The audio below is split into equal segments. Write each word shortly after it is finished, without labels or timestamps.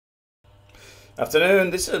Afternoon,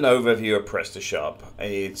 this is an overview of Prestashop.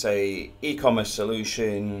 It's a e-commerce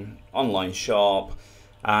solution, online shop,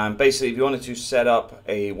 and basically if you wanted to set up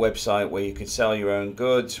a website where you could sell your own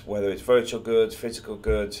goods, whether it's virtual goods, physical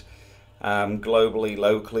goods, globally,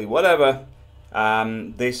 locally, whatever,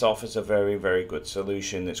 this offers a very good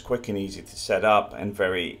solution that's quick and easy to set up and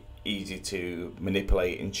very easy to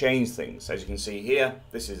manipulate and change things. As you can see here,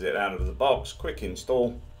 this is it out of the box, quick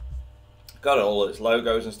install. Got all its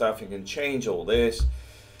logos and stuff. You can change all this.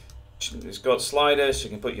 It's got sliders, so you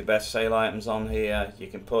can put your best sale items on here. You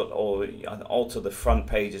can put alter the front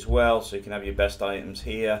page as well, so you can have your best items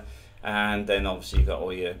here. And then obviously you've got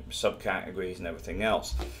all your subcategories and everything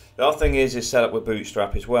else. The other thing is it's set up with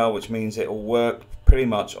Bootstrap as well, which means it will work pretty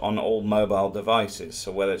much on all mobile devices.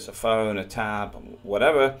 So whether it's a phone, a tab,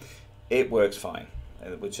 whatever, it works fine,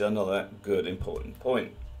 which is another good important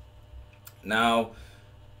point. Now,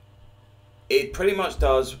 it pretty much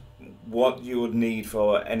does what you would need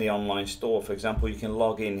for any online store. For example, you can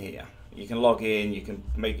log in here. You can log in, you can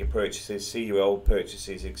make your purchases, see your old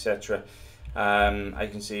purchases, etc. I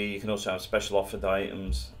can see you can also have special offered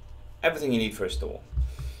items, everything you need for a store.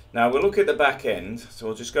 Now we'll look at the back end, so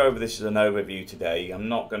we'll just go over this as an overview today. I'm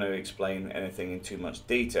not going to explain anything in too much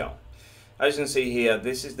detail. As you can see here,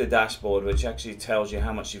 this is the dashboard, which actually tells you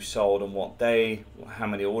how much you've sold on what day, how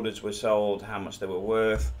many orders were sold, how much they were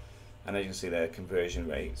worth, and as you can see their conversion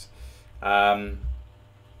rates. Now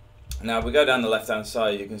if we go down the left hand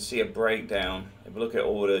side, you can see a breakdown. If we look at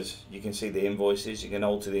orders, you can see the invoices. You can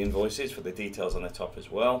alter the invoices for the details on the top as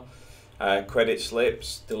well. Credit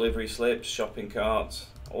slips, delivery slips, shopping carts,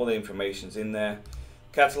 all the information's in there.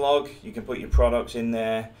 Catalog, you can put your products in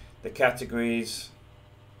there. The categories,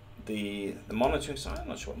 the monitoring side, I'm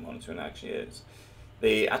not sure what monitoring actually is.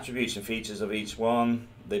 The attributes and features of each one,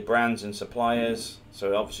 the brands and suppliers.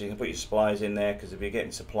 So obviously you can put your suppliers in there, because if you're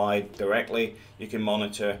getting supplied directly, you can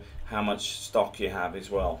monitor how much stock you have as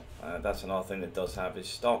well. That's another thing that does have is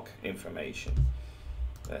stock information.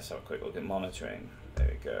 Let's have a quick look at monitoring. There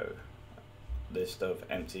we go. List of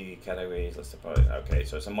empty categories, list of products. Okay,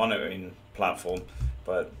 so it's a monitoring platform,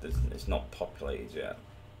 but it's not populated yet.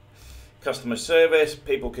 Customer service,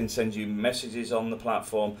 people can send you messages on the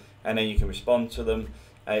platform and then you can respond to them.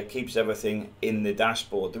 It keeps everything in the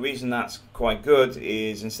dashboard. The reason that's quite good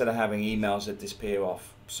is instead of having emails that disappear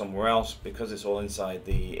off somewhere else, because it's all inside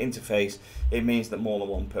the interface, it means that more than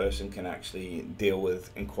one person can actually deal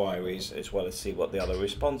with inquiries as well as see what the other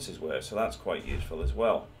responses were. So that's quite useful as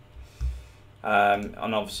well. And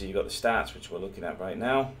obviously you've got the stats, which we're looking at right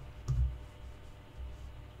now.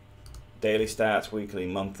 Daily stats, weekly,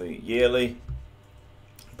 monthly, yearly.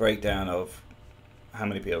 Breakdown of how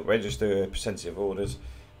many people register, percentage of orders.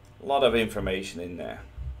 A lot of information in there.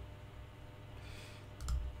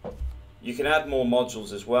 You can add more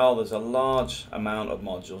modules as well. There's a large amount of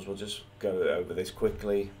modules. We'll just go over this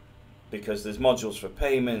quickly, because there's modules for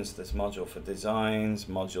payments, there's module for designs,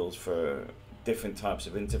 modules for different types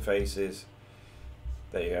of interfaces.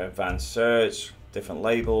 There you go, advanced search, different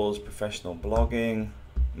labels, professional blogging,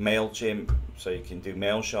 MailChimp, so you can do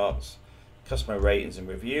mail shots, customer ratings and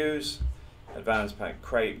reviews, advanced pack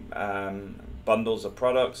crate, bundles of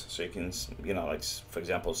products, so you can, you know, like for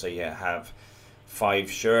example, say you have 5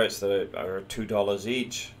 shirts that are $2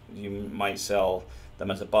 each, you might sell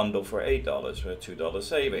them as a bundle for $8 for a $2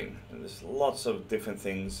 saving. And there's lots of different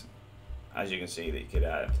things, as you can see, that you could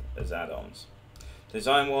add as add-ons.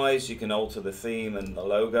 Design wise, you can alter the theme and the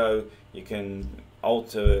logo. You can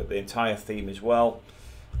alter the entire theme as well.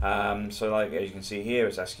 So like as you can see here,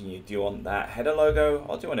 it's asking you, do you want that header logo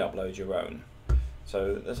or do you want to upload your own?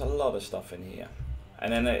 So there's a lot of stuff in here.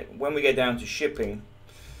 And then when we get down to shipping,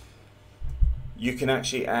 you can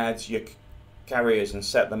actually add your carriers and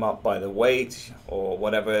set them up by the weight or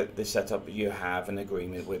whatever the setup you have an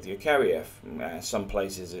agreement with your carrier. Some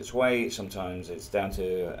places it's weight, sometimes it's down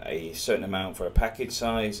to a certain amount for a package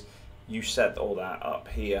size. You set all that up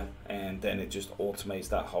here and then it just automates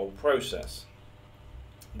that whole process.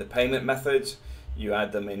 The payment methods, you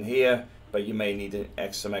add them in here, but you may need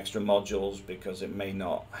some extra modules because it may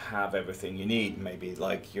not have everything you need. Maybe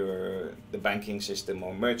like the banking system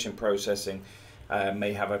or merchant processing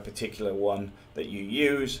may have a particular one that you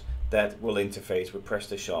use that will interface with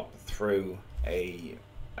Prestashop through a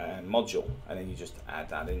module, and then you just add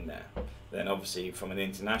that in there. Then obviously from an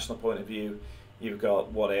international point of view, you've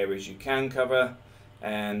got what areas you can cover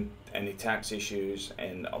and any tax issues,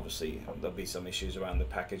 and obviously there'll be some issues around the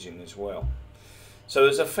packaging as well. So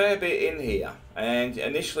there's a fair bit in here, and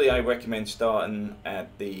initially I recommend starting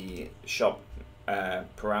at the shop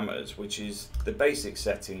parameters, which is the basic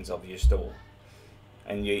settings of your store,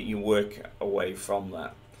 and you work away from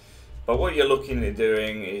that. But what you're looking at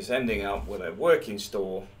doing is ending up with a working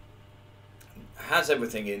store, has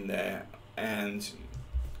everything in there, and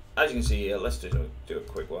as you can see here, let's do a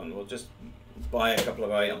quick one. We'll just buy a couple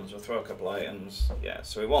of items, we'll throw a couple of items. Yeah,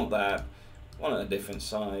 so we want that, one a different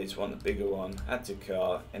size, one a bigger one, add to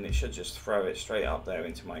cart, and it should just throw it straight up there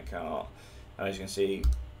into my cart. And as you can see,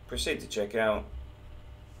 proceed to checkout,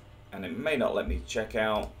 and it may not let me check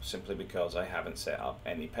out simply because I haven't set up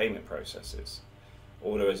any payment processes.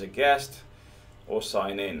 Order as a guest or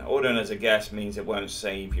sign in. Ordering as a guest means it won't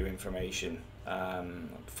save your information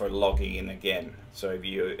for logging in again. So if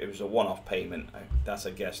it was a one-off payment, that's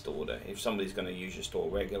a guest order. If somebody's going to use your store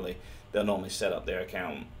regularly, they'll normally set up their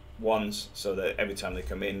account once so that every time they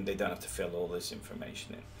come in, they don't have to fill all this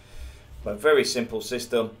information in. But very simple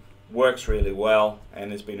system, works really well,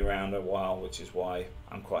 and it's been around a while, which is why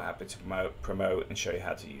I'm quite happy to promote and show you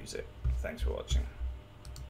how to use it. Thanks for watching.